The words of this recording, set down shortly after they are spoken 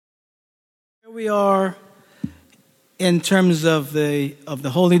We are in terms of the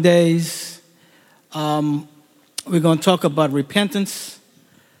holy days. We're going to talk about repentance.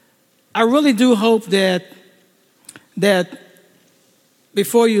 I really do hope that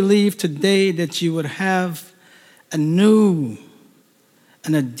before you leave today, that you would have a new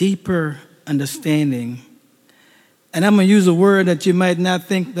and a deeper understanding. And I'm going to use a word that you might not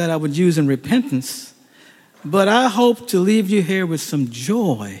think that I would use in repentance, but I hope to leave you here with some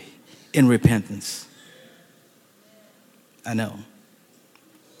joy in repentance. I know.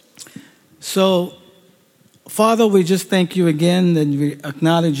 So, Father, we just thank you again, and we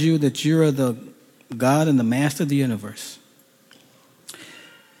acknowledge you that you are the God and the Master of the universe.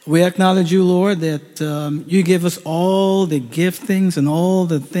 We acknowledge you, Lord, that you give us all the giftings and all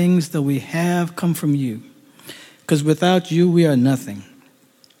the things that we have come from you. Because without you, we are nothing.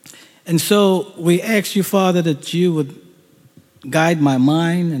 And so we ask you, Father, that you would guide my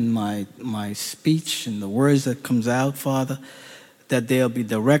mind and my speech and the words that comes out, Father, that they'll be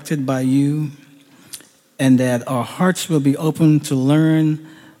directed by you, and that our hearts will be open to learn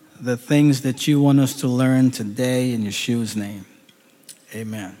the things that you want us to learn today in Yeshua's name.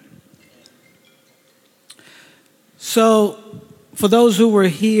 Amen. So, for those who were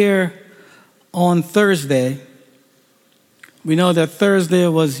here on Thursday, we know that Thursday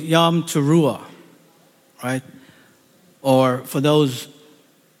was Yom Teruah, right? Or for those,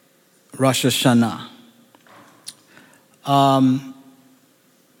 Rosh Hashanah.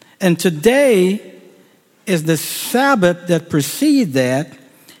 And today is the Sabbath that precedes that,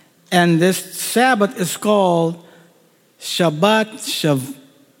 and this Sabbath is called Shabbat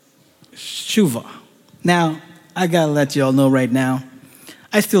Shuvah. Now, I got to let you all know right now,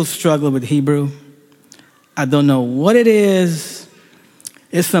 I still struggle with Hebrew. I don't know what it is.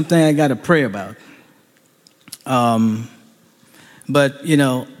 It's something I got to pray about. But, you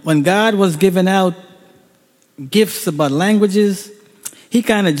know, when God was giving out gifts about languages, he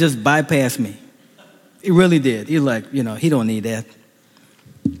kind of just bypassed me. He really did. He's like, you know, he don't need that.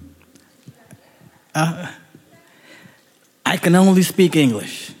 I can only speak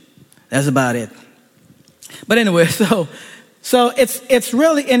English. That's about it. But anyway, so it's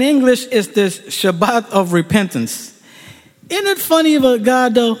really, in English, it's this Shabbat of repentance. Isn't it funny about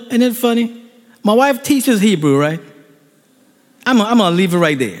God, though? Isn't it funny? My wife teaches Hebrew, right? I'm going to leave it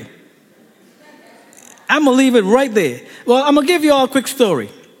right there. I'm going to leave it right there. Well, I'm going to give you all a quick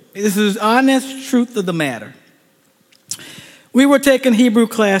story. This is honest truth of the matter. We were taking Hebrew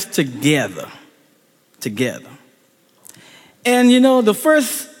class together. And, you know, the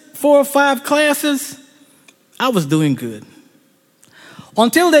first 4 or 5 classes, I was doing good.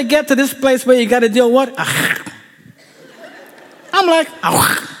 Until they get to this place where you got to deal what? I'm like,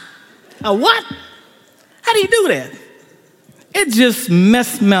 a what? How do you do that? It just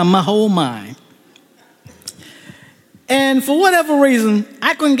messed my whole mind. And for whatever reason,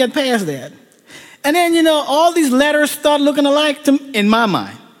 I couldn't get past that. And then, you know, all these letters start looking alike in my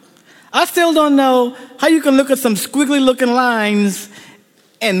mind. I still don't know how you can look at some squiggly looking lines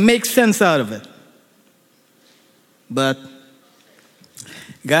and make sense out of it. But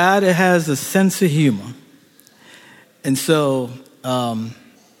God has a sense of humor. And so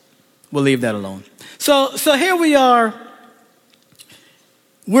we'll leave that alone. So here we are.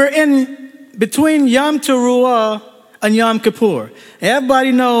 We're in between Yom Teruah and Yom Kippur.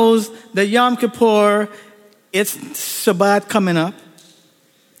 Everybody knows that Yom Kippur, it's Shabbat coming up.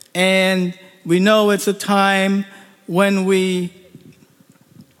 And we know it's a time when we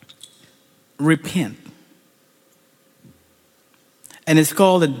repent. And it's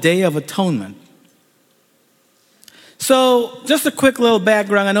called a Day of Atonement. So, just a quick little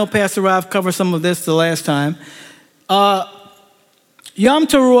background. I know Pastor Yhap covered some of this the last time. Yom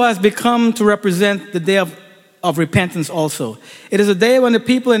Teruah has become to represent the day of repentance also. It is a day when the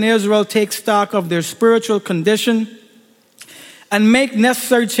people in Israel take stock of their spiritual condition and make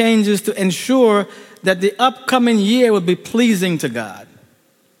necessary changes to ensure that the upcoming year will be pleasing to God.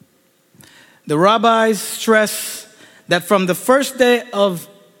 The rabbis stress that from the first day of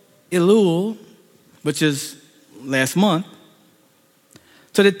Elul, which is last month,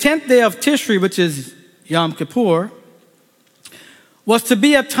 to the 10th day of Tishri, which is Yom Kippur, was to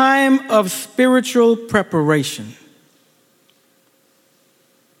be a time of spiritual preparation.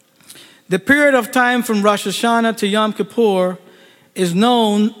 The period of time from Rosh Hashanah to Yom Kippur is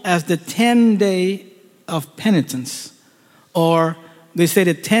known as the 10-day of penitence, or they say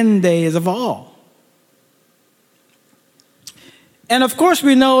the 10 days of awe. And of course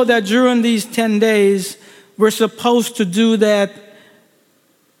we know that during these 10 days, we're supposed to do that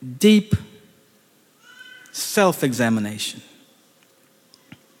deep self-examination.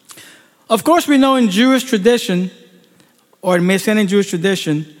 Of course, we know in Jewish tradition, or in Messianic Jewish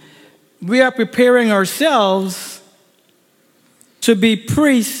tradition, we are preparing ourselves to be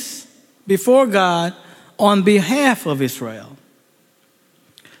priests before God on behalf of Israel.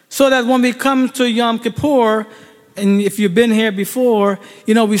 So that when we come to Yom Kippur, and if you've been here before,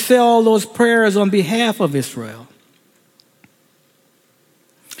 we say all those prayers on behalf of Israel.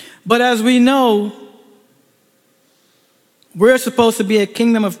 But as we know, we're supposed to be a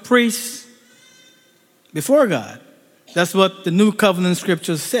kingdom of priests before God. That's what the New Covenant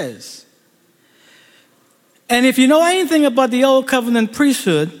Scripture says. And if you know anything about the Old Covenant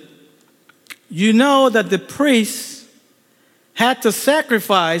priesthood, you know that the priest had to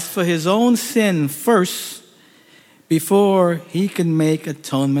sacrifice for his own sin first before he could make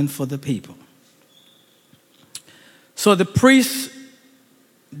atonement for the people. So the priest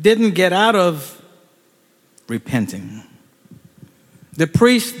didn't get out of repenting. The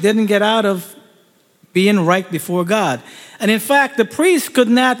priest didn't get out of being right before God. And in fact, the priest could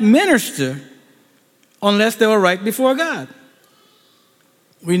not minister unless they were right before God.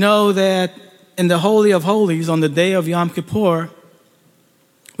 We know that in the Holy of Holies, on the day of Yom Kippur,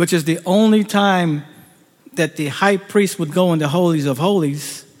 which is the only time that the high priest would go in the Holies of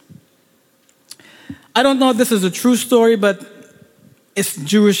Holies, I don't know if this is a true story, but it's a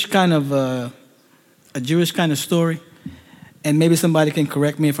Jewish kind of story, and maybe somebody can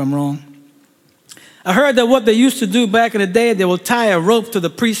correct me if I'm wrong. I heard that what they used to do back in the day, they would tie a rope to the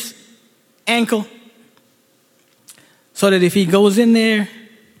priest's ankle so that if he goes in there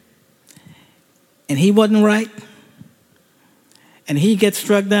and he wasn't right and he gets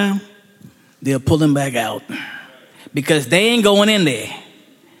struck down, they'll pull him back out because they ain't going in there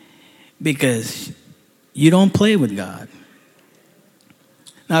because you don't play with God.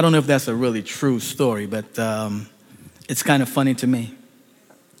 Now, I don't know if that's a really true story, but it's kind of funny to me.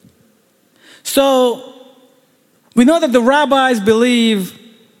 So, we know that the rabbis believe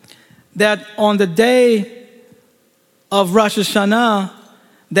that on the day of Rosh Hashanah,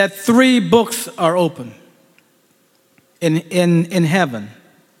 that 3 books are open in heaven.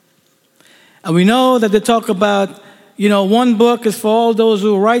 And we know that they talk about, one book is for all those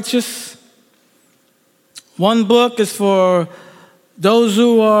who are righteous. One book is for those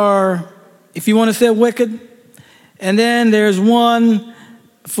who are, if you want to say, wicked. And then there's one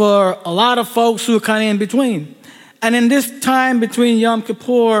for a lot of folks who are kind of in between. And in this time between Yom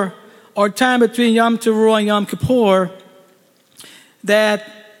Kippur, or time between Yom Teruah and Yom Kippur, that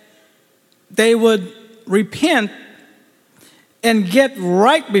they would repent and get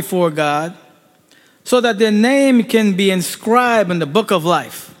right before God so that their name can be inscribed in the book of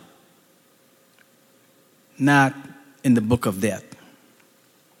life, not in the book of death.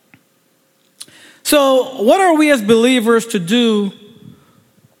 So, what are we as believers to do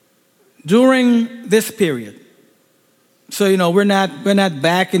during this period? So, we're not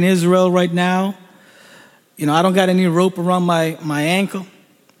back in Israel right now. I don't got any rope around my ankle.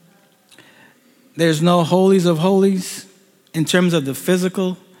 There's no holies of holies in terms of the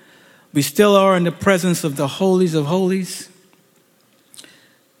physical. We still are in the presence of the holies of holies.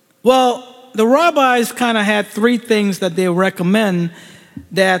 Well, the rabbis kind of had 3 things that they recommend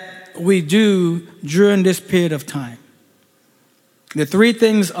that we do during this period of time. The 3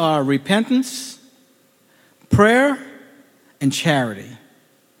 things are repentance, prayer, and charity.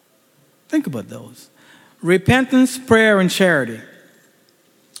 Think about those. Repentance, prayer, and charity.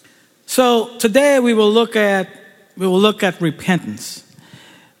 So today we will look at repentance.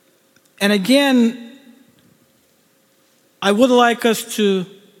 And again, I would like us to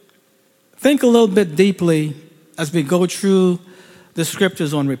think a little bit deeply as we go through the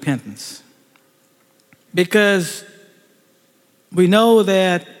scriptures on repentance. Because we know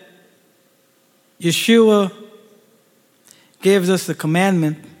that Yeshua gives us the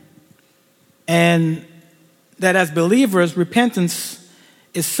commandment, and that as believers, repentance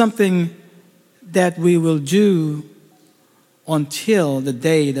is something that we will do until the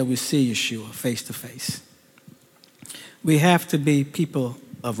day that we see Yeshua face to face. We have to be people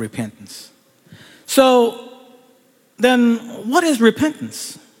of repentance. So, then what is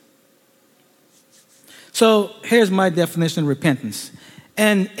repentance? So, here's my definition of repentance.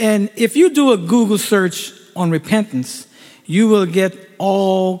 And if you do a Google search on repentance, you will get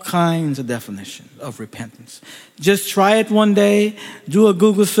all kinds of definitions of repentance. Just try it one day, do a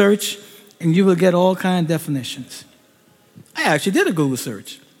Google search, and you will get all kinds of definitions. I actually did a Google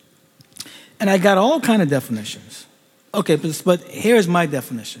search, and I got all kinds of definitions. Okay, but here's my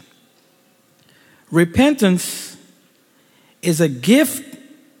definition. Repentance is a gift.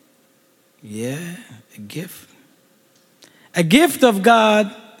 Yeah, a gift. A gift of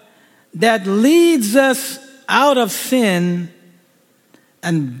God that leads us out of sin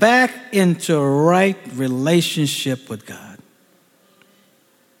and back into a right relationship with God.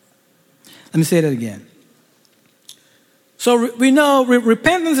 Let me say that again. So we know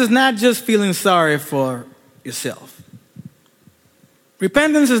repentance is not just feeling sorry for yourself.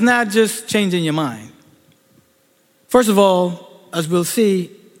 Repentance is not just changing your mind. First of all, as we'll see,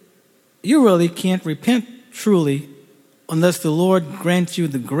 you really can't repent truly unless the Lord grants you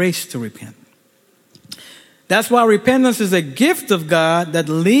the grace to repent. That's why repentance is a gift of God that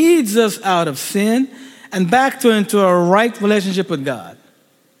leads us out of sin and back into a right relationship with God.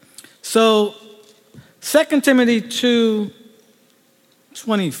 So 2 Timothy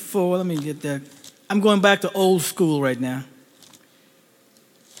 2:24, let me get that. I'm going back to old school right now.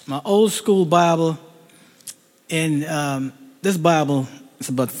 My old school Bible, and this Bible is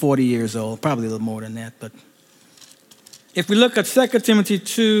about 40 years old, probably a little more than that. But if we look at 2 Timothy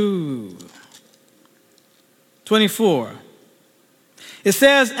 2:24, it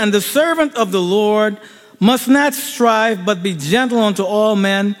says, "And the servant of the Lord must not strive, but be gentle unto all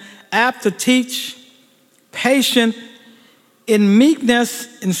men, apt to teach, patient, in meekness,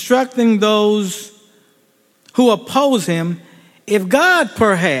 instructing those who oppose him, if God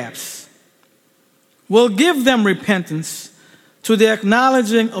perhaps will give them repentance to the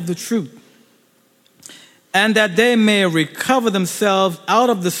acknowledging of the truth, and that they may recover themselves out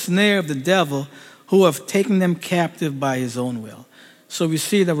of the snare of the devil, who have taken them captive by his own will." So we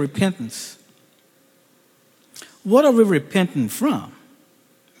see the repentance. What are we repenting from?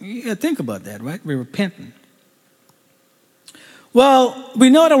 You got to think about that, right? We're repenting. Well, we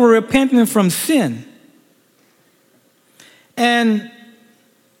know that we're repenting from sin. And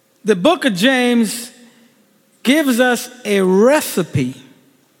the book of James gives us a recipe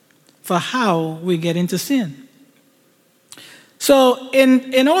for how we get into sin. So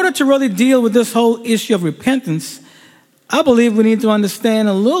in order to really deal with this whole issue of repentance, I believe we need to understand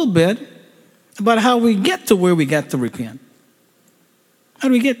a little bit about how we get to where we got to repent. How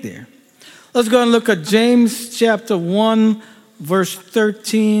do we get there? Let's go and look at James chapter 1, verse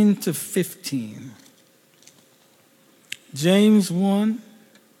 13 to 15. James 1.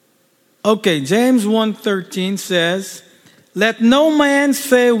 Okay, James 1:13 says, "Let no man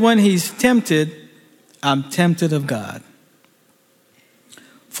say when he's tempted, I'm tempted of God.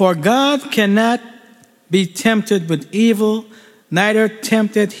 For God cannot be tempted with evil, neither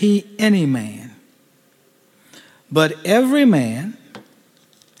tempteth he any man. But every man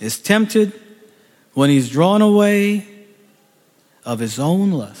is tempted when he's drawn away of his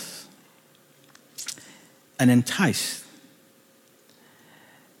own lust and enticed.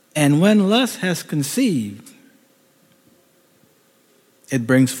 And when lust has conceived, it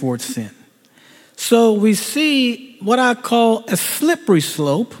brings forth sin." So we see what I call a slippery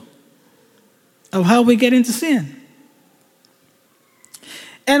slope of how we get into sin.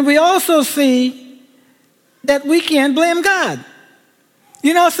 And we also see that we can't blame God.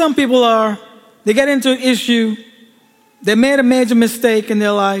 You know, some people they get into an issue, they made a major mistake in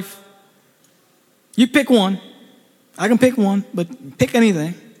their life. You pick one. I can pick one, but pick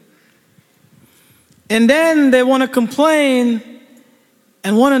anything. And then they want to complain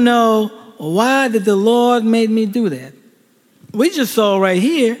and want to know, why did the Lord make me do that? We just saw right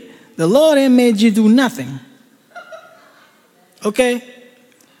here, the Lord ain't made you do nothing. Okay?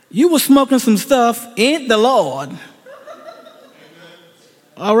 You were smoking some stuff, ain't the Lord.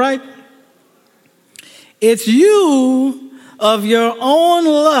 All right? It's you of your own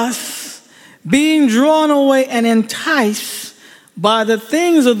lust being drawn away and enticed by the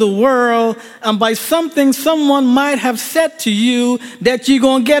things of the world and by something someone might have said to you that you're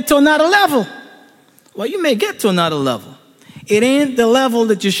going to get to another level. Well, you may get to another level. It ain't the level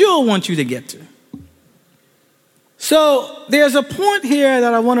that Yeshua wants you to get to. So there's a point here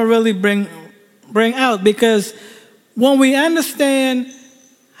that I want to really bring out, because when we understand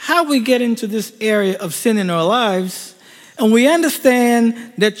how we get into this area of sin in our lives, and we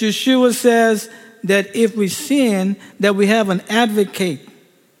understand that Yeshua says that if we sin, that we have an advocate,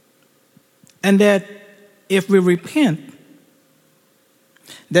 and that if we repent,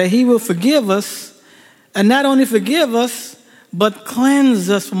 that he will forgive us, and not only forgive us, but cleanse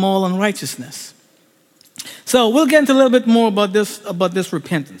us from all unrighteousness. So we'll get into a little bit more about this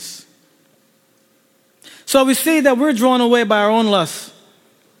repentance. So we see that we're drawn away by our own lust.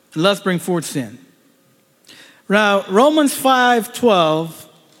 Lust brings forth sin. Now, Romans 5:12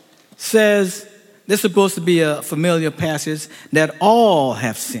 says, this is supposed to be a familiar passage, that all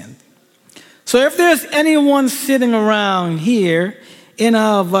have sinned. So if there's anyone sitting around here in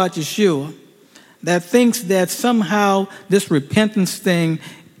Ahavat Yeshua that thinks that somehow this repentance thing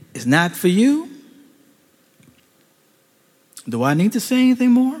is not for you. Do I need to say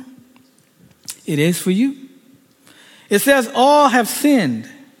anything more? It is for you. It says all have sinned.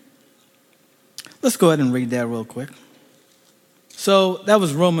 Let's go ahead and read that real quick. So that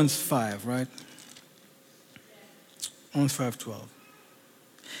was Romans 5, right? Romans 5:12.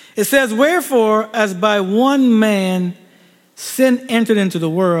 It says, wherefore, as by one man sin entered into the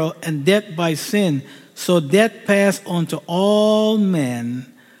world, and death by sin, so death passed on to all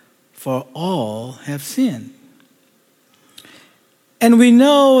men, for all have sinned. And we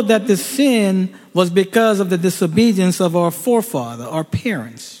know that the sin was because of the disobedience of our forefather, our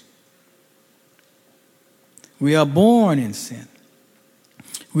parents. We are born in sin.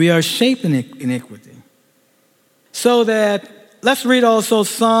 We are shaped in iniquity. So that, let's read also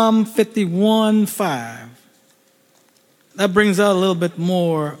Psalm 51:5. That brings out a little bit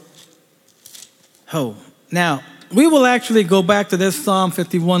more hope. Now, we will actually go back to this Psalm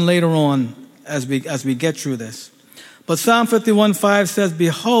 51 later on as we get through this. But Psalm 51:5 says,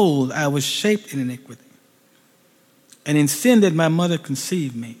 behold, I was shaped in iniquity, and in sin did my mother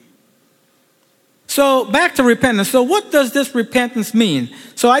conceive me. So back to repentance. So what does this repentance mean?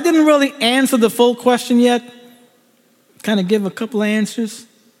 So I didn't really answer the full question yet. Kind of give a couple of answers.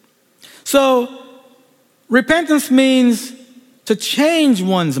 So repentance means to change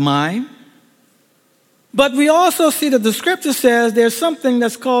one's mind. But we also see that the scripture says there's something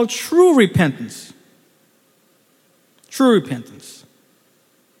that's called true repentance. True repentance.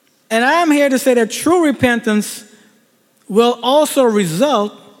 And I'm here to say that true repentance will also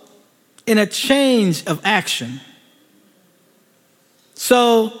result in a change of action.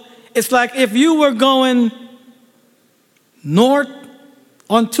 So it's like if you were going north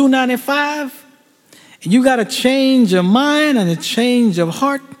on 295 and you got a change of mind and a change of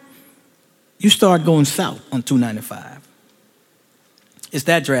heart, you start going south on 295. It's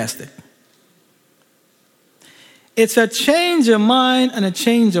that drastic. It's a change of mind and a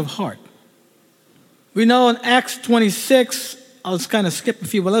change of heart. We know in Acts 26, I'll just kind of skip a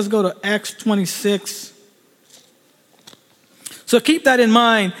few, but let's go to Acts 26. So keep that in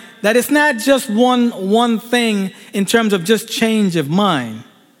mind, that it's not just one thing in terms of just change of mind.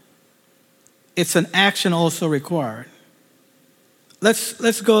 It's an action also required.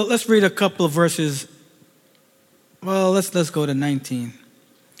 Let's read a couple of verses. Well, let's go to 19.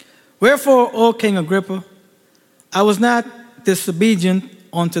 Wherefore, O King Agrippa, I was not disobedient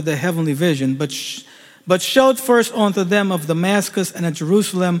unto the heavenly vision, but showed first unto them of Damascus and at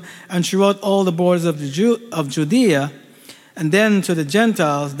Jerusalem and throughout all the borders of Judea, and then to the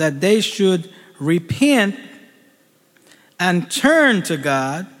Gentiles, that they should repent and turn to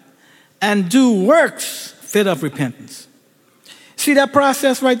God and do works fit of repentance. See that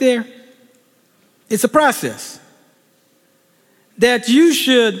process right there? It's a process. That you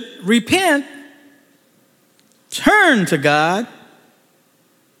should repent, turn to God,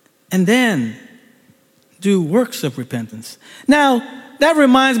 and then do works of repentance. Now, that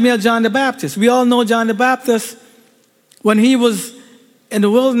reminds me of John the Baptist. We all know John the Baptist. When he was in the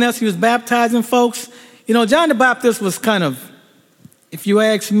wilderness, he was baptizing folks. You know, John the Baptist was kind of, if you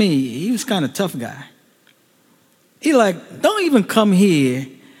ask me, he was kind of a tough guy. He like, don't even come here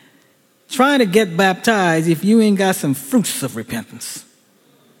trying to get baptized if you ain't got some fruits of repentance.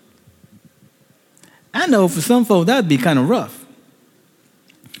 I know for some folks that would be kind of rough.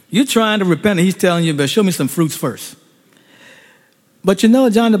 You're trying to repent and he's telling you, but show me some fruits first. But you know,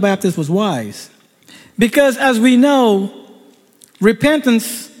 John the Baptist was wise. Because as we know,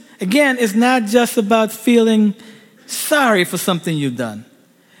 repentance, again, is not just about feeling sorry for something you've done.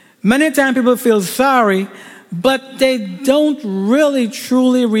 Many times people feel sorry, but they don't really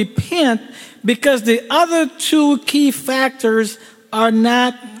truly repent because the other two key factors are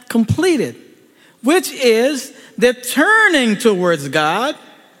not completed, which is the turning towards God,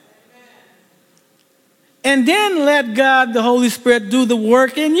 and then let God, the Holy Spirit, do the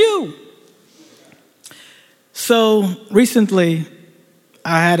work in you. So recently,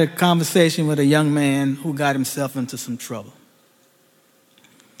 I had a conversation with a young man who got himself into some trouble.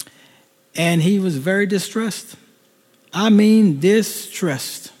 And he was very distressed. I mean,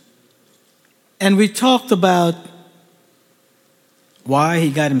 distressed. And we talked about why he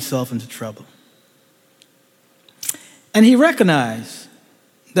got himself into trouble. And he recognized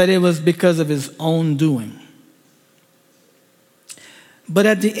that it was because of his own doing. But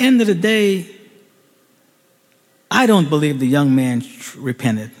at the end of the day, I don't believe the young man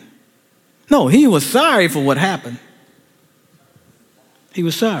repented. No, he was sorry for what happened. He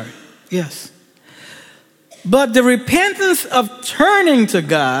was sorry, yes. But the repentance of turning to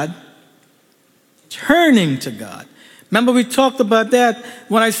God, Remember we talked about that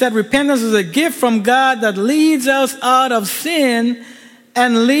when I said repentance is a gift from God that leads us out of sin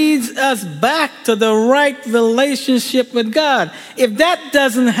and leads us back to the right relationship with God. If that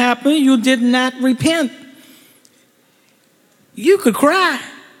doesn't happen, you did not repent. You could cry.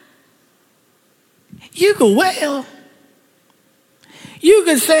 You could wail. You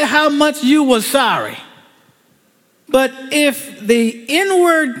could say how much you were sorry. But if the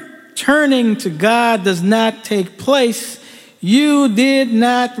inward turning to God does not take place, you did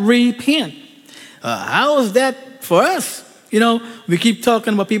not repent. How is that for us? You know, we keep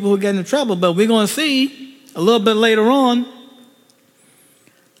talking about people who get in trouble, but we're going to see a little bit later on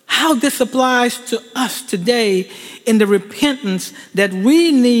how this applies to us today in the repentance that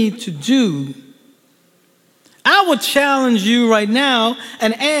we need to do. I would challenge you right now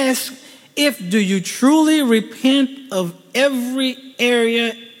and ask, do you truly repent of every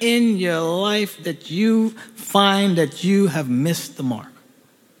area in your life that you find that you have missed the mark?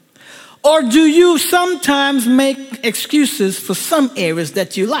 Or do you sometimes make excuses for some areas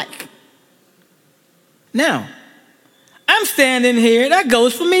that you like? Now, I'm standing here. That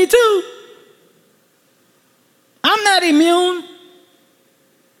goes for me too. I'm not immune.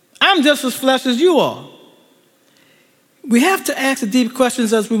 I'm just as flesh as you are. We have to ask the deep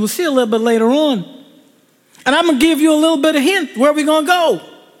questions, as we will see a little bit later on. And I'm going to give you a little bit of hint where we're going to go.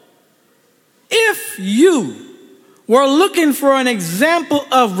 If you were looking for an example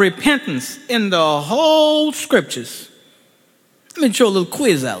of repentance in the whole scriptures, let me throw a little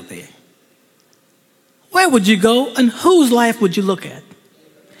quiz out there. Where would you go and whose life would you look at?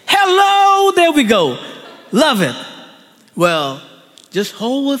 Hello, there we go. Love it. Well, just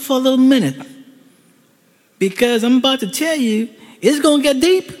hold it for a little minute, because I'm about to tell you, it's going to get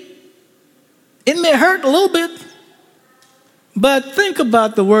deep. It may hurt a little bit, but think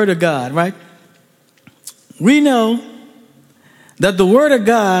about the Word of God, right? We know that the Word of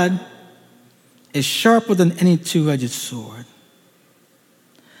God is sharper than any two-edged sword.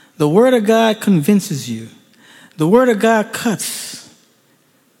 The Word of God convinces you. The Word of God cuts.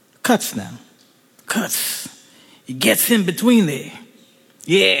 Cuts now. Cuts. It gets in between there.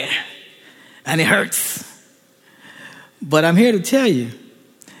 Yeah. And it hurts. But I'm here to tell you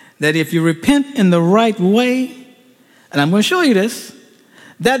that if you repent in the right way, and I'm going to show you this,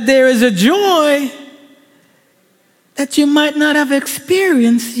 that there is a joy that you might not have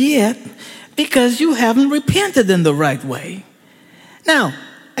experienced yet because you haven't repented in the right way. Now,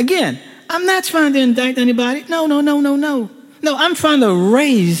 again, I'm not trying to indict anybody. No. No, I'm trying to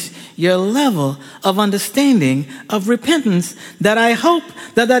raise your level of understanding of repentance, that I hope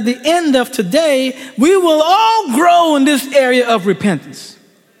that at the end of today, we will all grow in this area of repentance.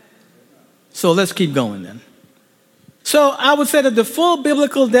 So let's keep going then. So I would say that the full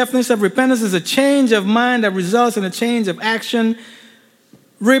biblical definition of repentance is a change of mind that results in a change of action.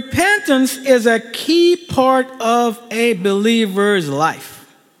 Repentance is a key part of a believer's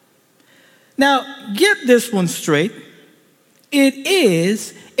life. Now, get this one straight. It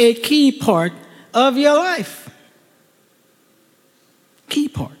is a key part of your life. Key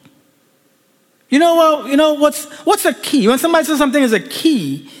part. You know what's a key? When somebody says something is a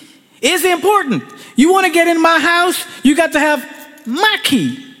key, it's important. You want to get in my house, you got to have my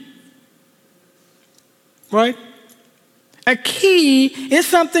key. Right? A key is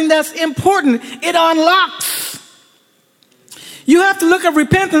something that's important. It unlocks. You have to look at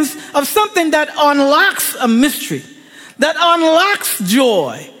repentance of something that unlocks a mystery, that unlocks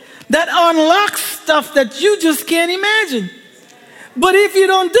joy, that unlocks stuff that you just can't imagine. But if you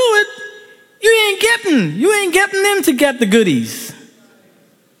don't do it, you ain't getting in to get the goodies.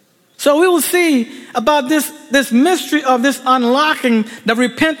 So we will see about this mystery of this unlocking that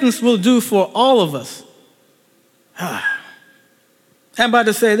repentance will do for all of us. I'm about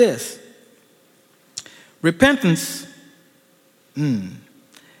to say this. Repentance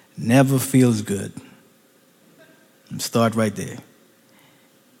never feels good. Start right there.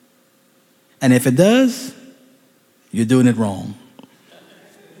 And if it does, you're doing it wrong.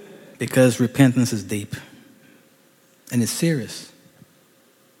 Because repentance is deep. And it's serious.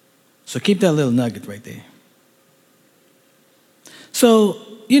 So keep that little nugget right there. So,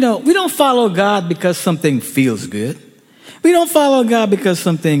 we don't follow God because something feels good. We don't follow God because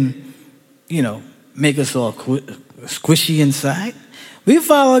something, make us all squishy inside. We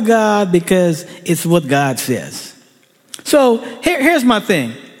follow God because it's what God says. So here's my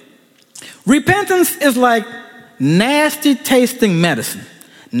thing. Repentance is like nasty tasting medicine.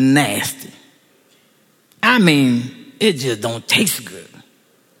 Nasty. I mean, it just don't taste good.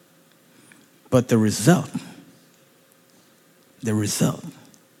 But the result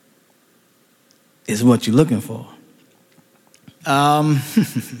is what you're looking for.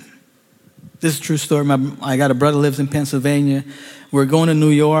 This is a true story. I got a brother who lives in Pennsylvania. We're going to New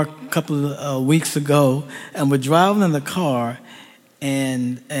York a couple of weeks ago, and we're driving in the car,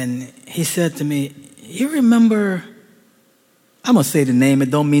 and he said to me, you remember, I'm going to say the name, it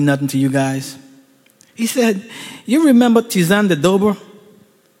don't mean nothing to you guys. He said, you remember Tizan the Dober?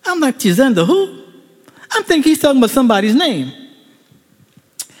 I'm like, Tizan the who? I'm thinking he's talking about somebody's name.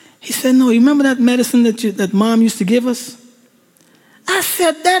 He said, no, you remember that medicine that Mom used to give us? I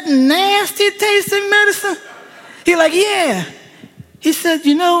said, that nasty tasting medicine? He's like, yeah. He said,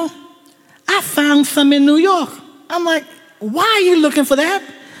 you know, I found some in New York. I'm like, why are you looking for that?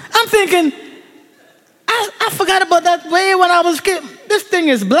 I'm thinking, I forgot about that way when I was a kid. This thing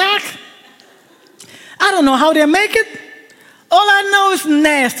is black. I don't know how they make it. All I know is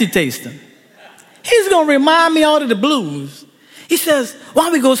nasty tasting. He's going to remind me all of the blues. He says, why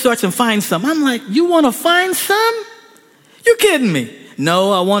don't we go search and find some? I'm like, you want to find some? You kidding me?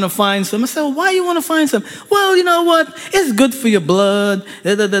 No, I want to find some. I said, well, why you want to find some? Well, you know what? It's good for your blood.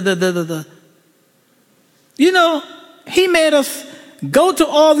 You know, he made us go to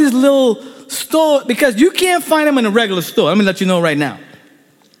all these little stores because you can't find them in a regular store. Let me let you know right now.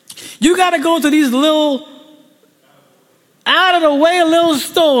 You got to go to these little, out of the way little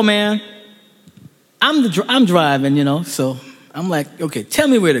store, man. I'm driving, you know, so I'm like, okay, tell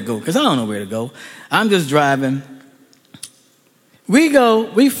me where to go, because I don't know where to go. I'm just driving.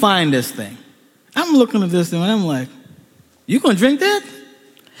 We find this thing. I'm looking at this thing, and I'm like, you going to drink that?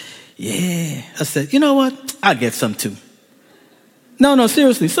 Yeah. I said, you know what? I'll get some too. No,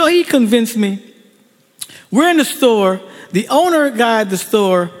 seriously. So he convinced me. We're in the store. The owner guy at the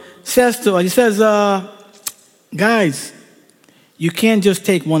store says to us, he says, guys, you can't just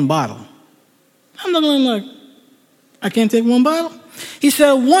take one bottle. I'm looking like, I can't take one bottle? He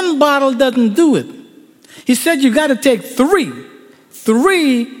said, one bottle doesn't do it. He said, you got to take 3.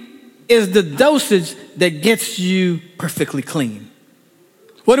 3 is the dosage that gets you perfectly clean.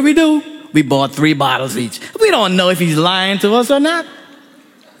 What do? We bought 3 bottles each. We don't know if he's lying to us or not.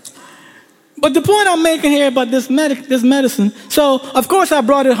 But the point I'm making here about this medicine, so of course I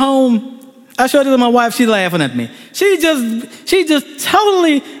brought it home. I showed it to my wife. She's laughing at me. She just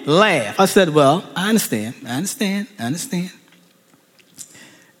totally laughed. I said, well, I understand.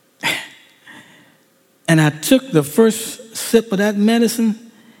 And I took the first sip of that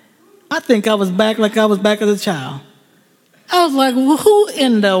medicine. I think I was back like I was back as a child. I was like, well, who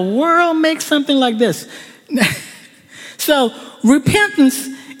in the world makes something like this? So repentance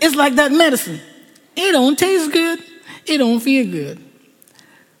is like that medicine. It don't taste good. It don't feel good.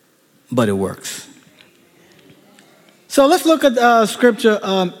 But it works. So let's look at scripture,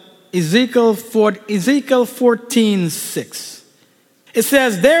 Ezekiel 14:6. It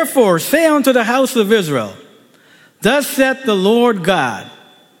says, therefore, say unto the house of Israel, thus saith the Lord God,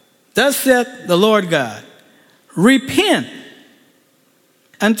 repent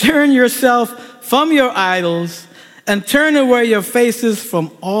and turn yourself from your idols and turn away your faces from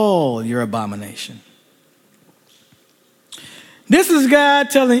all your abomination. This is God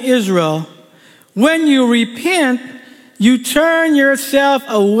telling Israel, when you repent, you turn yourself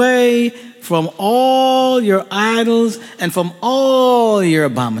away from all your idols and from all your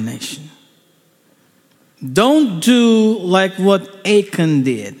abomination. Don't do like what Achan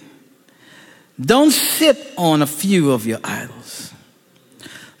did. Don't sit on a few of your idols.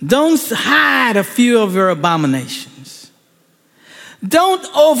 Don't hide a few of your abominations. Don't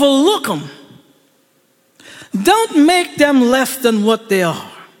overlook them. Don't make them less than what they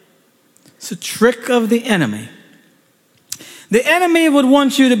are. It's a trick of the enemy. The enemy would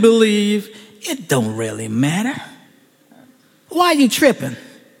want you to believe it don't really matter. Why are you tripping?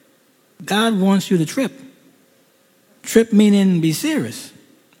 God wants you to trip. Trip meaning be serious.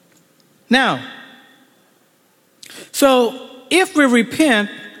 Now, so if we repent,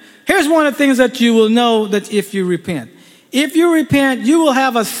 here's one of the things that you will know that if you repent. If you repent, you will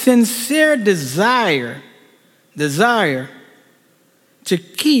have a sincere desire to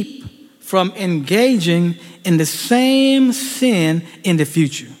keep from engaging in the same sin in the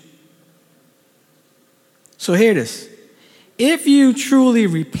future. So hear this. If you truly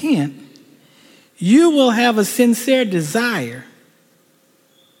repent, you will have a sincere desire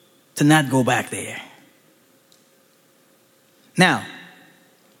to not go back there. Now,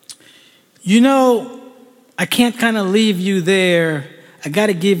 you know, I can't kind of leave you there. I got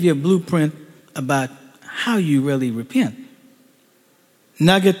to give you a blueprint about how you really repent.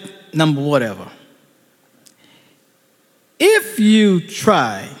 Nugget number whatever. If you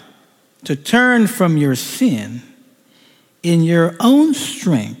try to turn from your sin in your own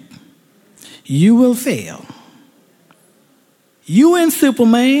strength, you will fail. You ain't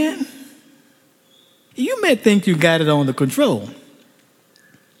Superman. You may think you got it under control.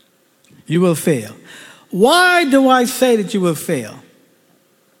 You will fail. Why do I say that you will fail?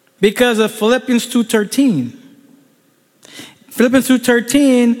 Because of Philippians 2:13. Philippians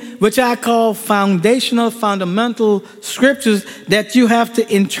 2:13, which I call fundamental scriptures that you have to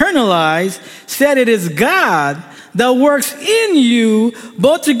internalize, said it is God that works in you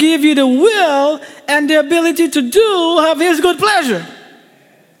both to give you the will and the ability to do of his good pleasure.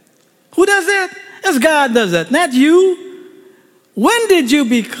 Who does that? It's God does that, not you. When did you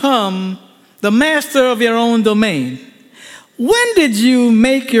become the master of your own domain? When did you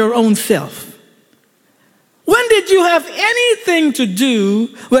make your own self? When did you have anything to do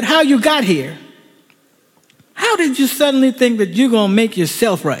with how you got here? How did you suddenly think that you're going to make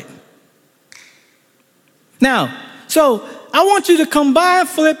yourself right? Now, so I want you to combine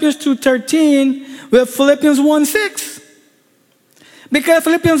Philippians 2:13 with Philippians 1:6. Because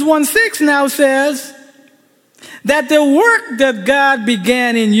Philippians 1:6 now says that the work that God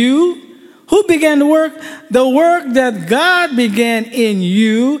began in you, who began the work? The work that God began in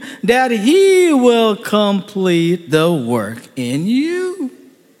you, that he will complete the work in you.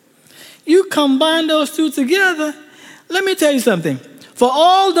 You combine those two together, let me tell you something. For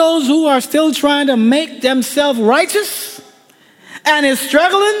all those who are still trying to make themselves righteous and is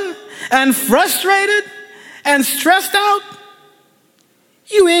struggling and frustrated and stressed out,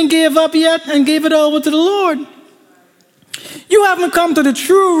 you ain't gave up yet and gave it over to the Lord. You haven't come to the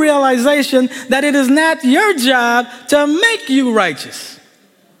true realization that it is not your job to make you righteous.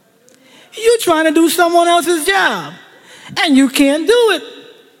 You're trying to do someone else's job, and you can't do it.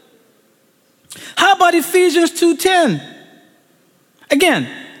 How about Ephesians 2:10? Again,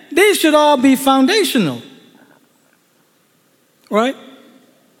 these should all be foundational, right?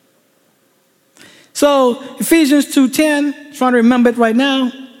 So Ephesians 2:10, trying to remember it right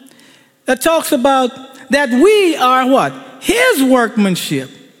now, that talks about that we are what? His workmanship,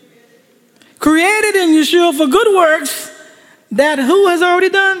 created in Yeshua for good works, that who has already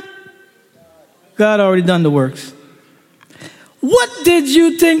done? God already done the works. What did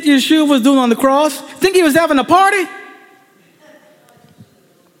you think Yeshua was doing on the cross? Think he was having a party?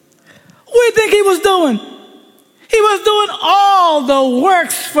 What do you think he was doing? He was doing all the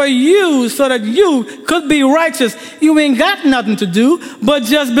works for you so that you could be righteous. You ain't got nothing to do but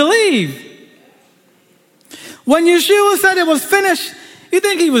just believe. When Yeshua said it was finished, you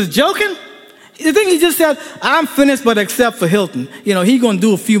think he was joking? You think he just said, I'm finished, but except for Hilton. He's going to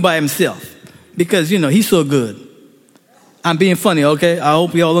do a few by himself because, he's so good. I'm being funny, okay? I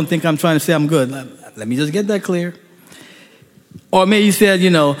hope y'all don't think I'm trying to say I'm good. Let me just get that clear. Or maybe he said,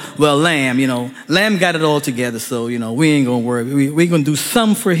 well, Lamb got it all together, so, we ain't going to worry. We're going to do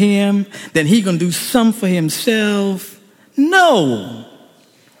some for him, then he's going to do some for himself. No.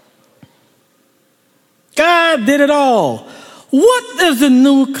 God did it all. What is the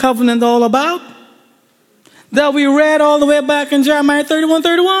new covenant all about? That we read all the way back in Jeremiah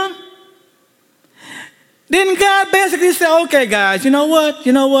 31:31? Didn't God basically say, okay, guys, you know what?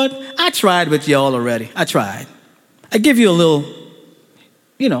 I tried with y'all already. I tried. I give you a little,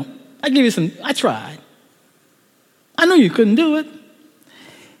 I give you some, I tried. I knew you couldn't do it.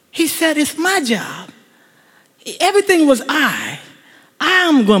 He said, it's my job. Everything was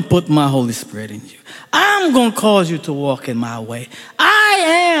I'm going to put my Holy Spirit in you. I'm going to cause you to walk in my way. I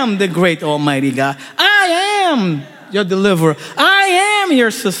am the great Almighty God. I am your deliverer. I am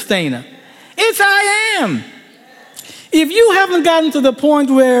your sustainer. It's I am. If you haven't gotten to the point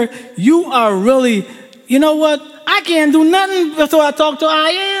where you are really, I can't do nothing before I talk to I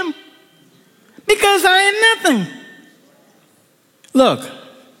am. Because I ain't nothing. Look,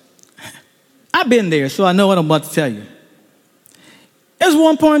 I've been there, so I know what I'm about to tell you. There's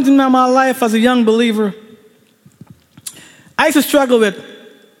one point in my life as a young believer, I used to struggle with,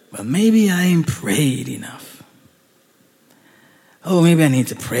 well, maybe I ain't prayed enough. Oh, maybe I need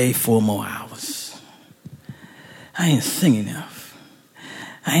to pray 4 more hours. I ain't sing enough.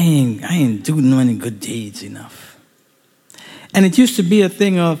 I ain't doing any good deeds enough. And it used to be a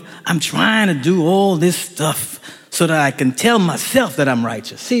thing of, I'm trying to do all this stuff so that I can tell myself that I'm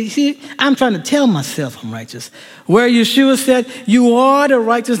righteous. See, I'm trying to tell myself I'm righteous. Where Yeshua said, you are the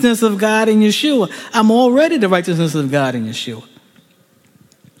righteousness of God in Yeshua. I'm already the righteousness of God in Yeshua.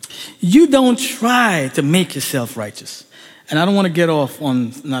 You don't try to make yourself righteous. And I don't want to get off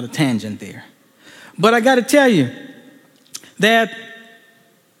on not a tangent there. But I got to tell you that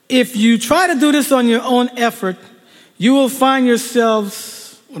if you try to do this on your own effort, you will find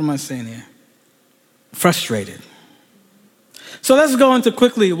yourselves, what am I saying here? Frustrated. So let's go into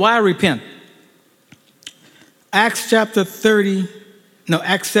quickly why repent. Acts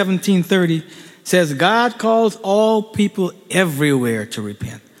 17:30 says, God calls all people everywhere to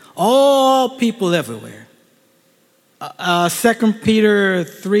repent. All people everywhere. 2 Peter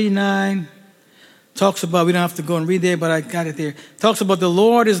 3:9 talks about, we don't have to go and read there, but I got it there. Talks about the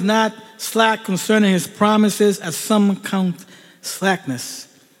Lord is not slack concerning his promises, as some count slackness,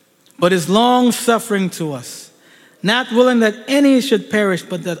 but is long-suffering to us, not willing that any should perish,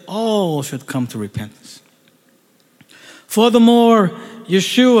 but that all should come to repentance. Furthermore,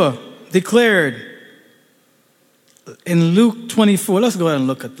 Yeshua declared in Luke 24, let's go ahead and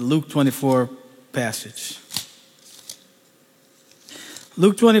look at the Luke 24 passage.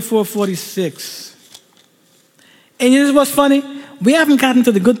 Luke 24:46. And you know what's funny? We haven't gotten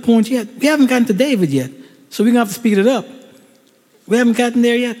to the good point yet. We haven't gotten to David yet. So we're going to have to speed it up. We haven't gotten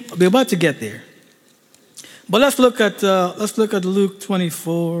there yet. We're about to get there. But let's look at Luke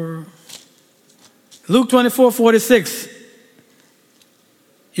 24. Luke 24:46.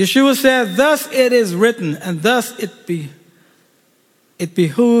 Yeshua said, thus it is written, and thus it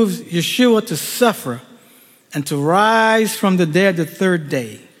behooves Yeshua to suffer and to rise from the dead the third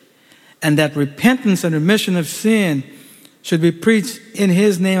day, and that repentance and remission of sin should be preached in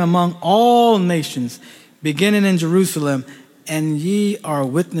his name among all nations, beginning in Jerusalem, and ye are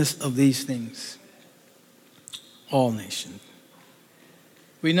witness of these things. All nations.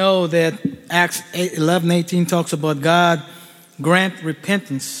 We know that Acts 11:18 talks about God grant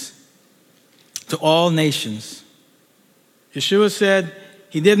repentance to all nations. Yeshua said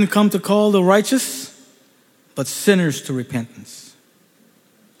he didn't come to call the righteous, but sinners to repentance.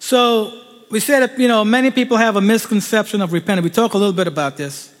 So we said that, many people have a misconception of repentance. We talk a little bit about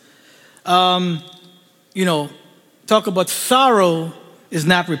this. Talk about sorrow is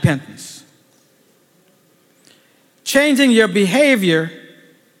not repentance. Changing your behavior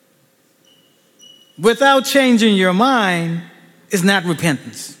without changing your mind is not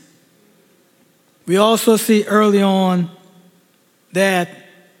repentance. We also see early on that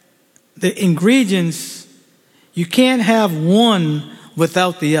the ingredients, you can't have one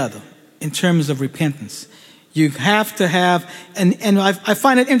without the other in terms of repentance. You have to have, and I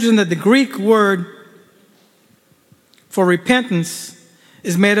find it interesting that the Greek word for repentance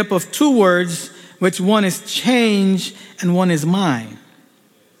is made up of two words, which one is change and one is mind.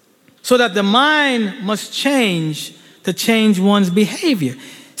 So that the mind must change to change one's behavior.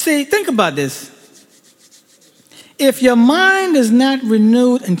 See, think about this. If your mind is not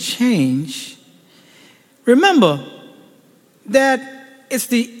renewed and changed, remember that it's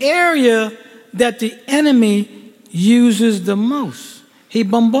the area that the enemy uses the most. He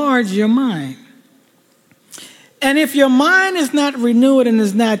bombards your mind. And if your mind is not renewed and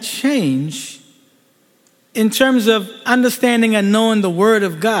is not changed in terms of understanding and knowing the Word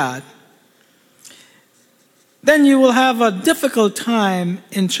of God, then you will have a difficult time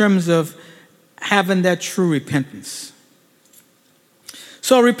in terms of having that true repentance.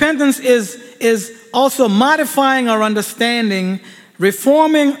 So repentance is also modifying our understanding,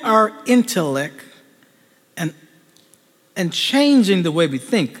 reforming our intellect, and changing the way we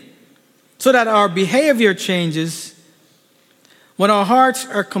think, so that our behavior changes when our hearts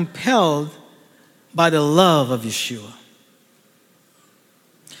are compelled by the love of Yeshua.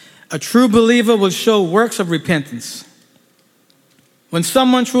 A true believer will show works of repentance. When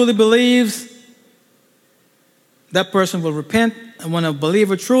someone truly believes, that person will repent. And when a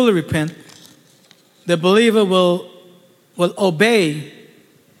believer truly repents, the believer will obey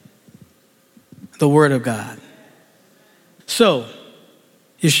the Word of God. So,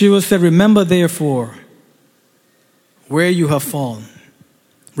 Yeshua said, remember therefore where you have fallen.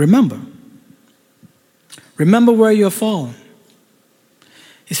 Remember. Remember where you have fallen.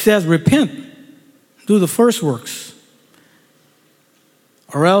 He says, repent, do the first works,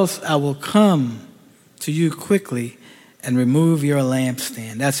 or else I will come to you quickly and remove your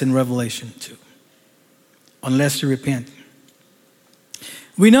lampstand. That's in Revelation 2. Unless you repent.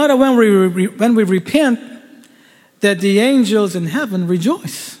 We know that when we repent, that the angels in heaven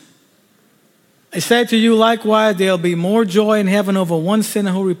rejoice. I say to you likewise, there'll be more joy in heaven over one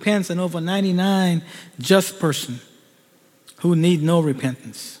sinner who repents than over 99 just person who need no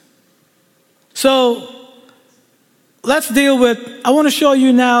repentance. So let's deal with, I want to show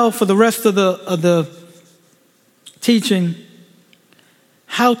you now for the rest of the teaching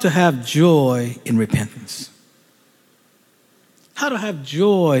how to have joy in repentance. How to have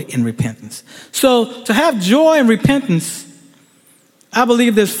joy in repentance. So to have joy in repentance, I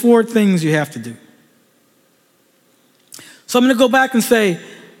believe there's 4 things you have to do. So I'm going to go back and say,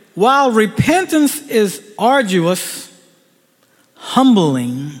 while repentance is arduous,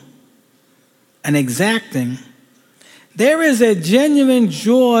 humbling, and exacting, There is a genuine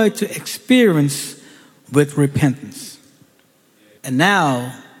joy to experience with repentance. And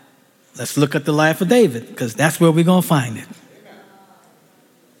now, let's look at the life of David, because that's where we're going to find it.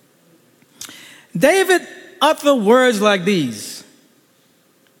 David uttered words like these.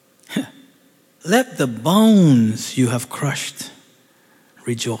 Let the bones you have crushed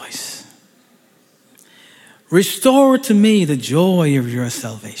rejoice. Restore to me the joy of your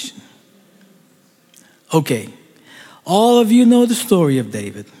salvation. Okay, all of you know the story of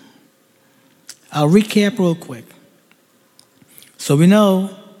David. I'll recap real quick. So we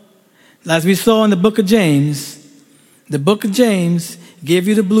know, as we saw in the book of James gave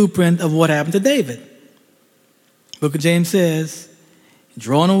you the blueprint of what happened to David. Book of James says,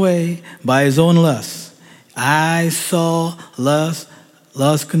 drawn away by his own lust. I saw lust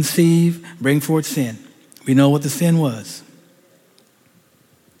conceive, bring forth sin. We know what the sin was.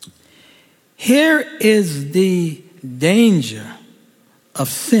 Here is the danger of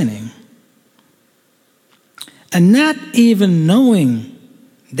sinning and not even knowing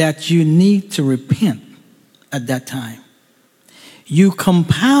that you need to repent at that time. You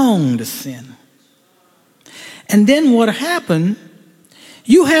compound the sin. And then what happened,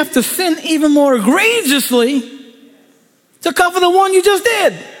 you have to sin even more egregiously to cover the one you just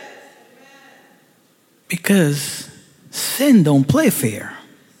did. Because sin don't play fair.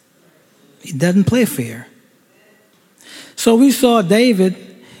 It doesn't play fair. So we saw David,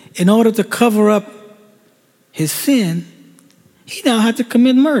 in order to cover up his sin, he now had to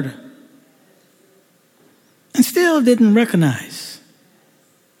commit murder. And still didn't recognize.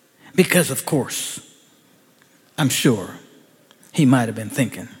 Because, of course, I'm sure he might have been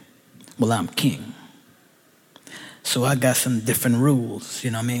thinking, well, I'm king. So I got some different rules,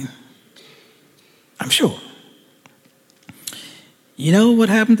 you know what I mean? I'm sure. You know what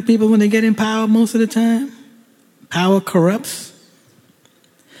happened to people when they get in power most of the time? Power corrupts.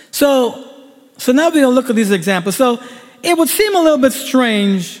 So now we're going to look at these examples. So it would seem a little bit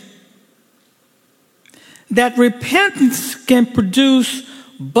strange that repentance can produce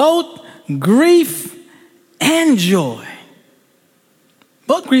both grief and joy.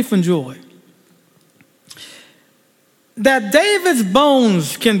 Both grief and joy. That David's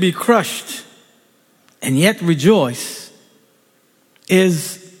bones can be crushed and yet rejoice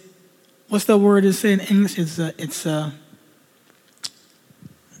is, what's the word is in English?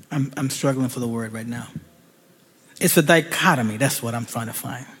 I'm struggling for the word right now. It's a dichotomy. That's what I'm trying to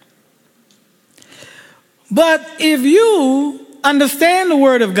find. But if you understand the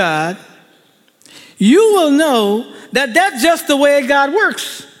word of God, you will know that that's just the way God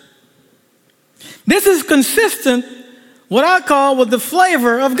works. This is consistent, what I call, with the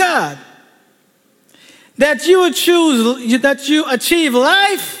flavor of God. That you achieve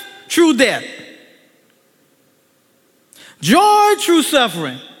life through death. Joy through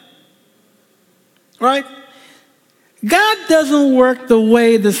suffering. Right? God doesn't work the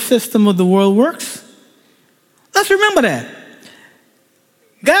way the system of the world works. Let's remember that.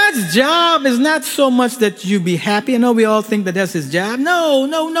 God's job is not so much that you be happy. I know we all think that that's his job.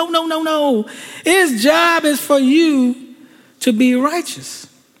 No. His job is for you to be righteous.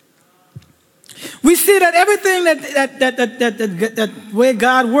 We see that everything that way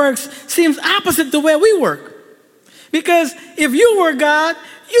God works seems opposite the way we work. Because if you were God,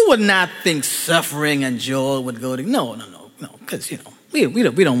 you would not think suffering and joy would go together. No. Because, we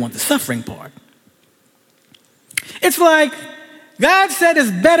don't want the suffering part. It's like God said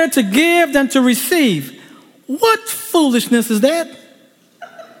it's better to give than to receive. What foolishness is that?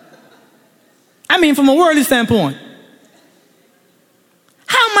 I mean, from a worldly standpoint.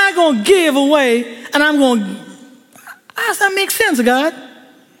 How am I going to give away and how does that make sense, God?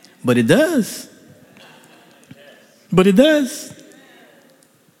 But it does.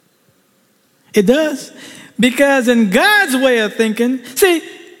 It does. Because in God's way of thinking, see,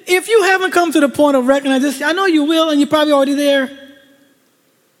 if you haven't come to the point of recognizing this, I know you will, and you're probably already there.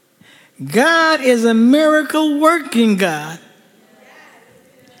 God is a miracle working God.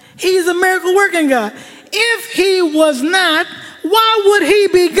 He's a miracle working God. If he was not, why would he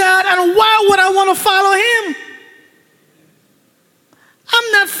be God, and why would I want to follow him?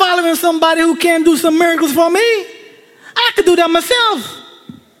 I'm not following somebody who can't do some miracles for me. I could do that myself.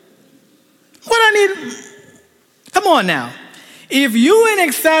 What I need, come on now. If you ain't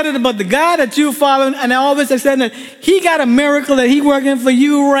excited about the God that you following and always excited that he got a miracle that he working for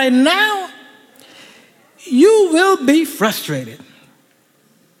you right now, you will be frustrated.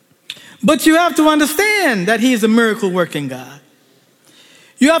 But you have to understand that he is a miracle working God.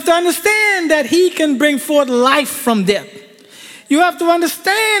 You have to understand that he can bring forth life from death. You have to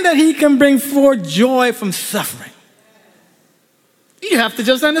understand that he can bring forth joy from suffering. You have to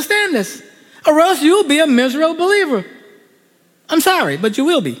just understand this, or else you'll be a miserable believer. I'm sorry, but you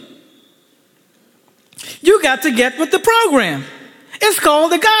will be. You got to get with the program. It's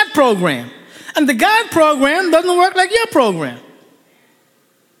called the God program. And the God program doesn't work like your program.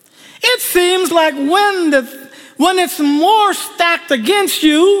 It seems like when it's more stacked against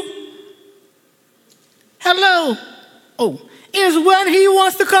you, is when he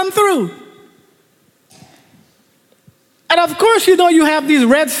wants to come through. And of course, you have these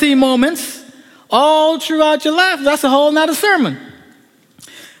Red Sea moments all throughout your life. That's a whole nother sermon.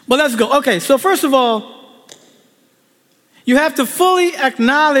 But let's go. Okay, so first of all, you have to fully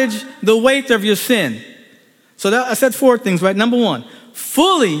acknowledge the weight of your sin. So I said 4 things, right? Number 1,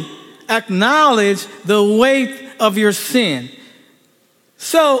 fully acknowledge the weight of your sin.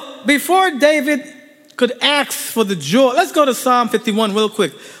 So before David could ask for the joy, let's go to Psalm 51 real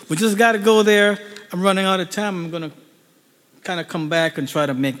quick. We just got to go there. I'm running out of time. I'm going to kind of come back and try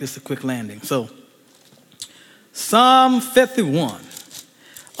to make this a quick landing. So Psalm 51.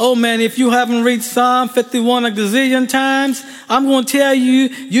 Oh man, if you haven't read Psalm 51 a gazillion times, I'm going to tell you,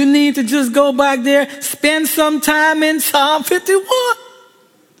 you need to just go back there, spend some time in Psalm 51.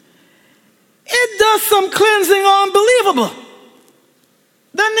 It does some cleansing unbelievable,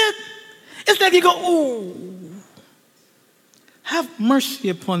 doesn't it? It's like you go, oh, have mercy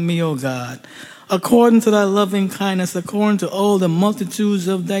upon me, O God, according to thy loving kindness, according to all the multitudes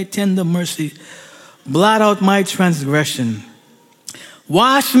of thy tender mercy. Blot out my transgression.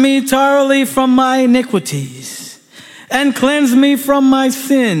 Wash me thoroughly from my iniquities and cleanse me from my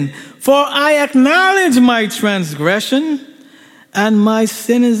sin. For I acknowledge my transgression, and my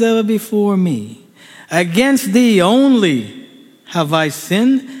sin is ever before me. Against thee only have I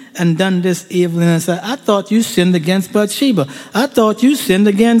sinned and done this evil. And I thought you sinned against Bathsheba. I thought you sinned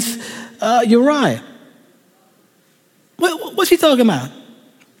against Uriah. What's he talking about?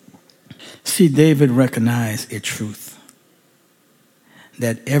 See, David recognized a truth,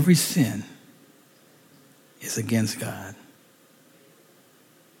 that every sin is against God.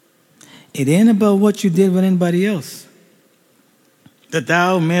 It ain't about what you did with anybody else, that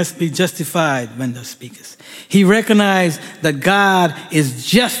thou mayest be justified when thou speakest. He recognized that God is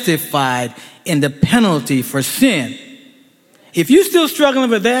justified in the penalty for sin. If you're still struggling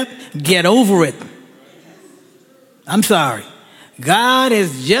with that, get over it. I'm sorry. God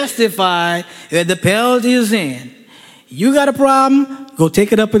is justified in the penalty of sin. You got a problem, go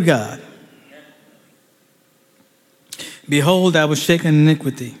take it up with God. Behold, I was shaken in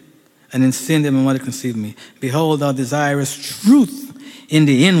iniquity, and in sin did my mother conceive me. Behold, thou desirest truth in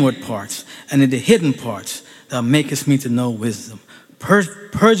the inward parts, and in the hidden parts thou makest me to know wisdom.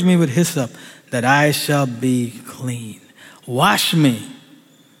 Purge me with hyssop, that I shall be clean. Wash me,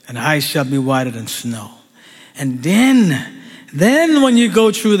 and I shall be whiter than snow. And then when you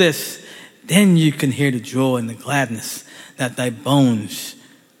go through this, then you can hear the joy and the gladness that thy bones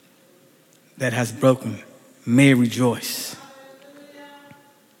that has broken may rejoice.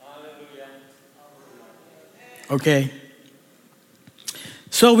 Okay.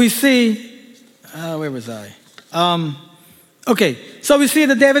 So we see, where was I? So we see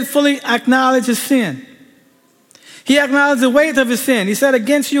that David fully acknowledged his sin. He acknowledged the weight of his sin. He said,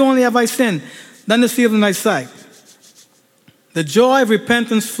 against you only have I sinned, done this evil in thy sight. The joy of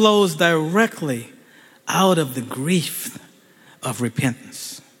repentance flows directly out of the grief of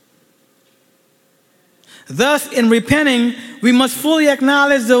repentance. Thus, in repenting, we must fully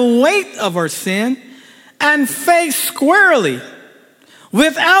acknowledge the weight of our sin and face squarely,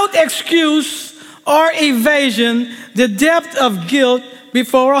 without excuse or evasion, the depth of guilt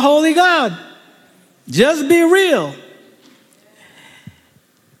before a holy God. Just be real.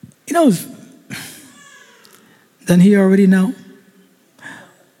 He knows. Doesn't he already know?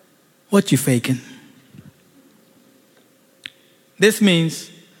 What you faking? This means,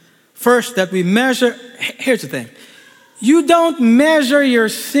 first, that we measure. Here's the thing. You don't measure your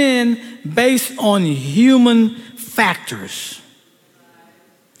sin based on human factors.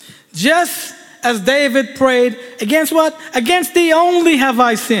 Just as David prayed, against what? Against thee only have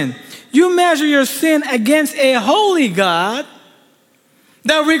I sinned. You measure your sin against a holy God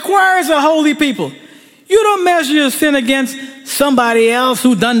that requires a holy people. You don't measure your sin against somebody else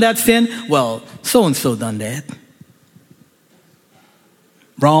who done that sin. Well, so-and-so done that.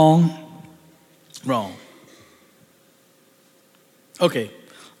 Wrong. Okay,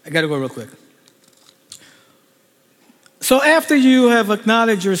 I got to go real quick. So after you have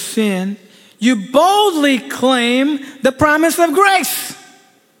acknowledged your sin, you boldly claim the promise of grace.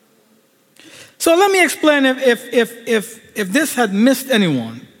 So let me explain if this had missed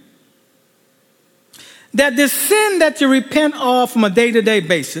anyone. that the sin that you repent of from a day-to-day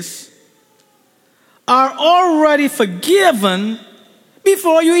basis are already forgiven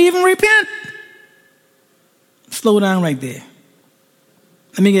before you even repent. Slow down right there.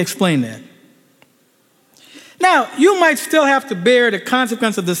 Let me explain that. Now, you might still have to bear the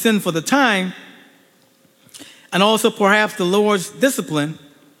consequence of the sin for the time, and also perhaps the Lord's discipline,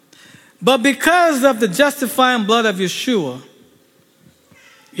 but because of the justifying blood of Yeshua,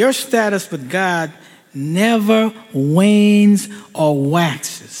 your status with God never wanes or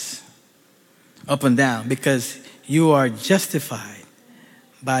waxes up and down because you are justified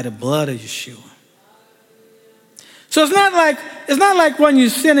by the blood of Yeshua. So it's not like when you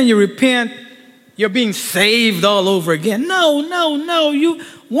sin and you repent, you're being saved all over again. No.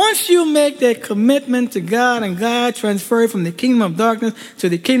 Once you make that commitment to God and God transfer from the kingdom of darkness to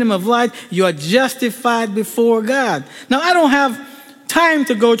the kingdom of light, you are justified before God. Now, I don't have time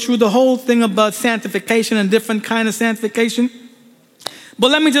to go through the whole thing about sanctification and different kind of sanctification.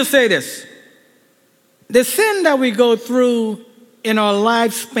 But let me just say this. The sin that we go through in our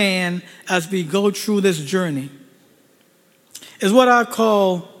lifespan as we go through this journey is what I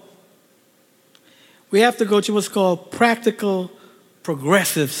call, we have to go through what's called practical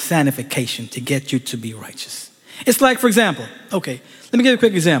progressive sanctification to get you to be righteous. It's like, for example, okay, let me give you a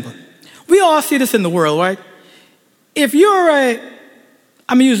quick example. We all see this in the world, right? If you're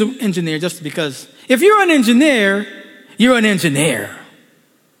I'm going to use an engineer just because. If you're an engineer, you're an engineer,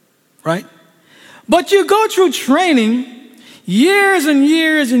 right? But you go through training years and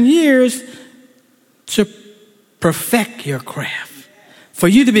years and years to perfect your craft, for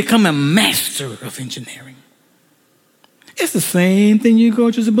you to become a master of engineering. It's the same thing you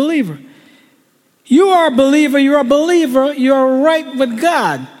go through as a believer. You are a believer, you're right with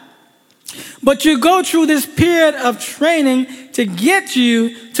God. But you go through this period of training to get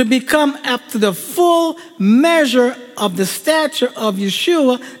you to become up to the full measure of the stature of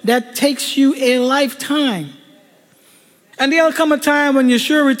Yeshua that takes you a lifetime. And there'll come a time when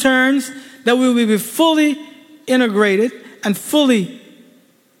Yeshua returns that we will be fully integrated and fully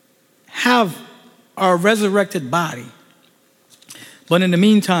have our resurrected body. But in the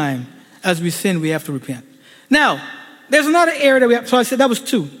meantime, as we sin, we have to repent. Now, there's another area that we have. So I said that was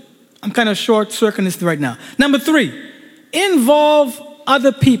 2. I'm kind of short-circuiting this right now. Number 3, involve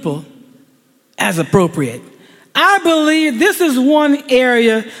other people as appropriate. I believe this is one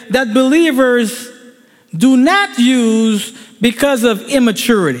area that believers do not use because of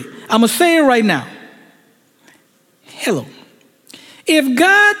immaturity. I'm going to say it right now. Hello. If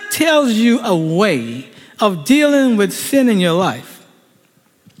God tells you a way of dealing with sin in your life,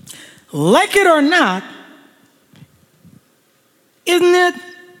 like it or not, isn't it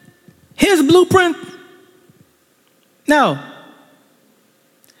His blueprint? Now,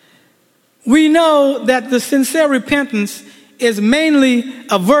 we know that the sincere repentance is mainly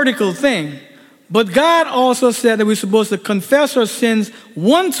a vertical thing, but God also said that we're supposed to confess our sins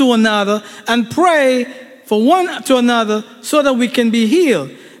one to another and pray for one to another so that we can be healed.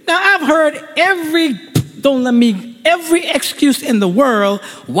 Now, I've heard every excuse in the world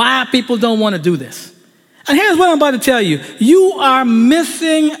why people don't want to do this. And here's what I'm about to tell you. You are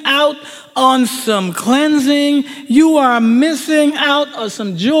missing out on some cleansing. You are missing out on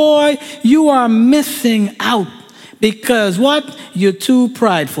some joy. You are missing out because what? You're too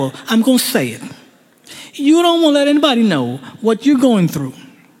prideful. I'm going to say it. You don't want to let anybody know what you're going through.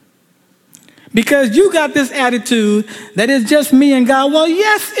 Because you got this attitude that it's just me and God. Well,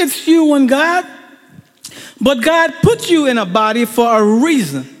 yes, it's you and God. But God put you in a body for a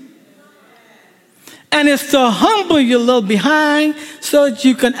reason. And it's to humble you a little behind so that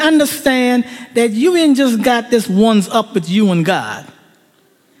you can understand that you ain't just got this one's up with you and God.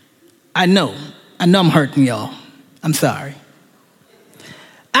 I know I'm hurting y'all. I'm sorry.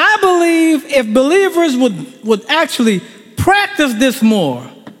 I believe if believers would actually practice this more,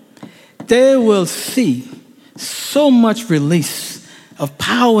 they will see so much release of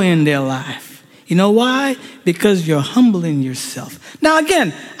power in their life. You know why? Because you're humbling yourself. Now,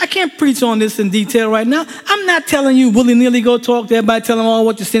 again, I can't preach on this in detail right now. I'm not telling you willy-nilly go talk to everybody, tell them all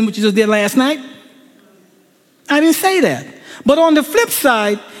what you sinned, what you just did last night. I didn't say that. But on the flip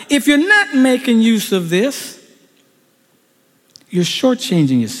side, if you're not making use of this, you're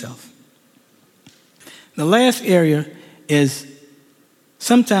shortchanging yourself. The last area is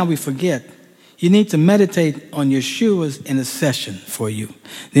sometimes we forget. You need to meditate on Yeshua's intercession for you.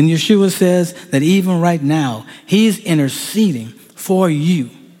 Then Yeshua says that even right now, he's interceding for you.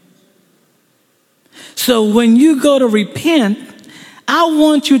 So when you go to repent, I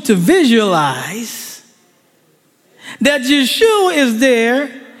want you to visualize that Yeshua is there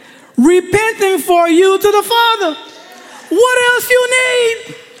repenting for you to the Father. What else you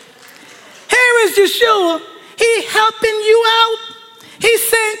need? Here is Yeshua. He helping you out. He's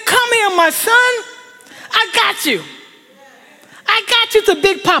saying, come here, my son. I got you. I got you to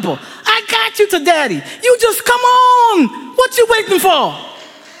Big Papa. I got you to Daddy. You just come on. What you waiting for?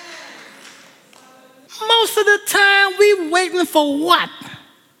 Most of the time, we waiting for what?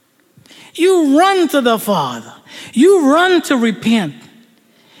 You run to the Father. You run to repent.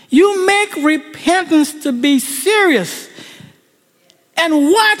 You make repentance to be serious.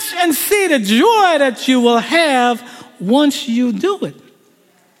 And watch and see the joy that you will have once you do it.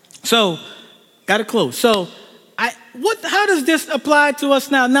 So, got to close. So, how does this apply to us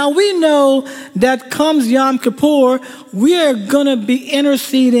now? Now, we know that comes Yom Kippur, we are going to be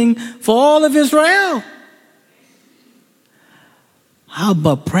interceding for all of Israel. How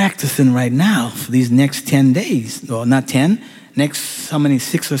about practicing right now for these next 10 days? Well, not 10, next,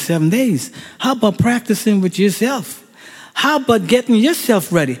 6 or 7 days? How about practicing with yourself? How about getting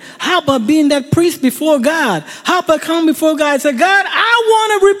yourself ready? How about being that priest before God? How about coming before God and say, God, I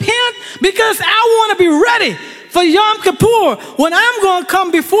want to repent because I want to be ready for Yom Kippur when I'm going to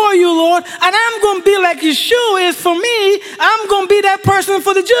come before you, Lord, and I'm going to be like Yeshua is for me. I'm going to be that person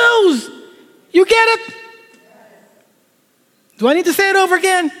for the Jews. You get it? Do I need to say it over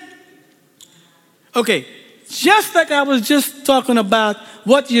again? Okay, just like I was just talking about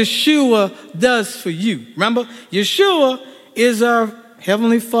what Yeshua does for you. Remember, Yeshua is our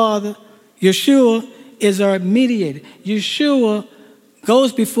Heavenly Father. Yeshua is our mediator. Yeshua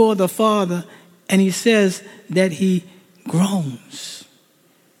goes before the Father and he says that he groans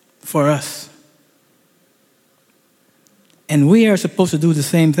for us. And we are supposed to do the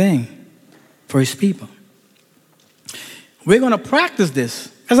same thing for his people. We're going to practice this,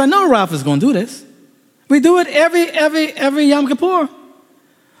 because I know Ralph is going to do this. We do it every Yom Kippur.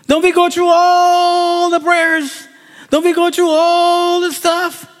 Don't we go through all the prayers? Don't we go through all the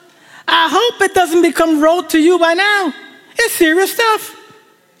stuff? I hope it doesn't become rote to you by now. It's serious stuff.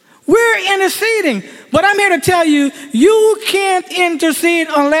 We're interceding. But I'm here to tell you, you can't intercede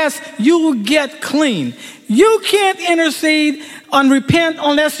unless you get clean. You can't intercede and repent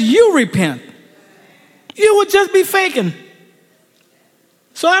unless you repent. You would just be faking.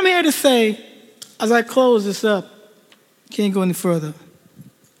 So I'm here to say, as I close this up, can't go any further,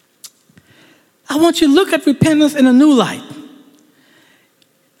 I want you to look at repentance in a new light.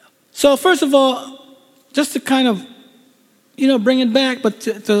 So first of all, just to kind of, bring it back, but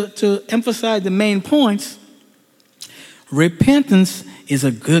to emphasize the main points, repentance is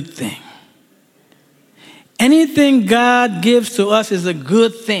a good thing. Anything God gives to us is a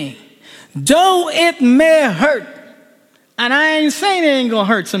good thing. Though it may hurt, and I ain't saying it ain't gonna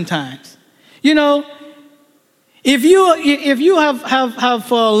hurt sometimes. If you have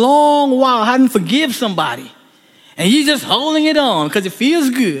for a long while hadn't forgive somebody, and you're just holding it on because it feels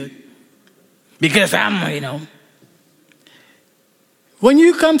good, because when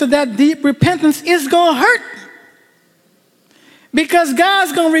you come to that deep repentance, it's gonna hurt. Because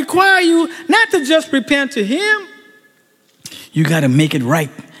God's gonna require you not to just repent to him. You gotta make it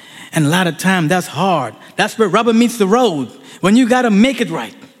right. And a lot of time that's hard. That's where rubber meets the road. When you gotta make it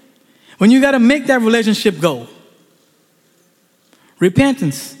right. When you gotta make that relationship go.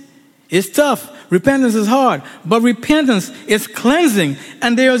 Repentance is tough. Repentance is hard. But repentance is cleansing.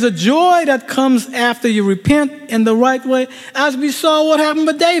 And there's a joy that comes after you repent in the right way. As we saw what happened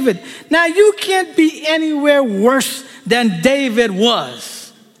with David. Now you can't be anywhere worse than David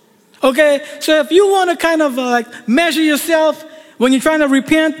was. Okay? So if you want to kind of measure yourself when you're trying to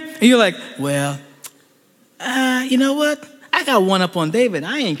repent, and you're like, well, you know what? I got one up on David.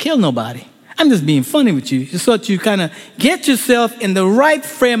 I ain't killed nobody. I'm just being funny with you. Just so that you kind of get yourself in the right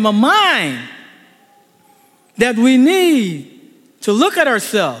frame of mind that we need to look at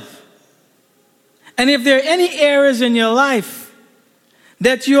ourselves. And if there are any areas in your life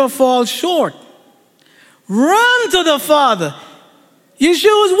that you'll fall short, run to the Father.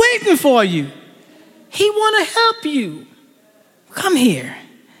 Yeshua is waiting for you. He want to help you. Come here.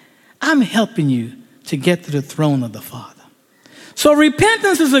 I'm helping you to get to the throne of the Father. So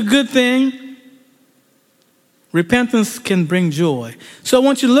repentance is a good thing. Repentance can bring joy. So I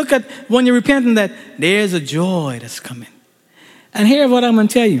want you to look at when you're repenting that there's a joy that's coming. And here's what I'm going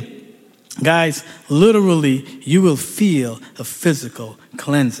to tell you. Guys, literally, you will feel a physical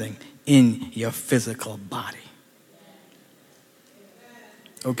cleansing in your physical body.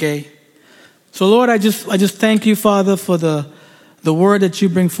 Okay? So Lord, I just thank you, Father, for the word that you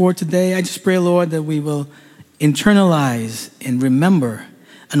bring forth today. I just pray, Lord, that we will internalize and remember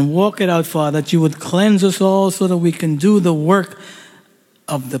and walk it out, Father, that you would cleanse us all so that we can do the work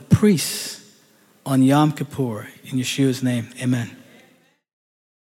of the priests on Yom Kippur. In Yeshua's name, amen.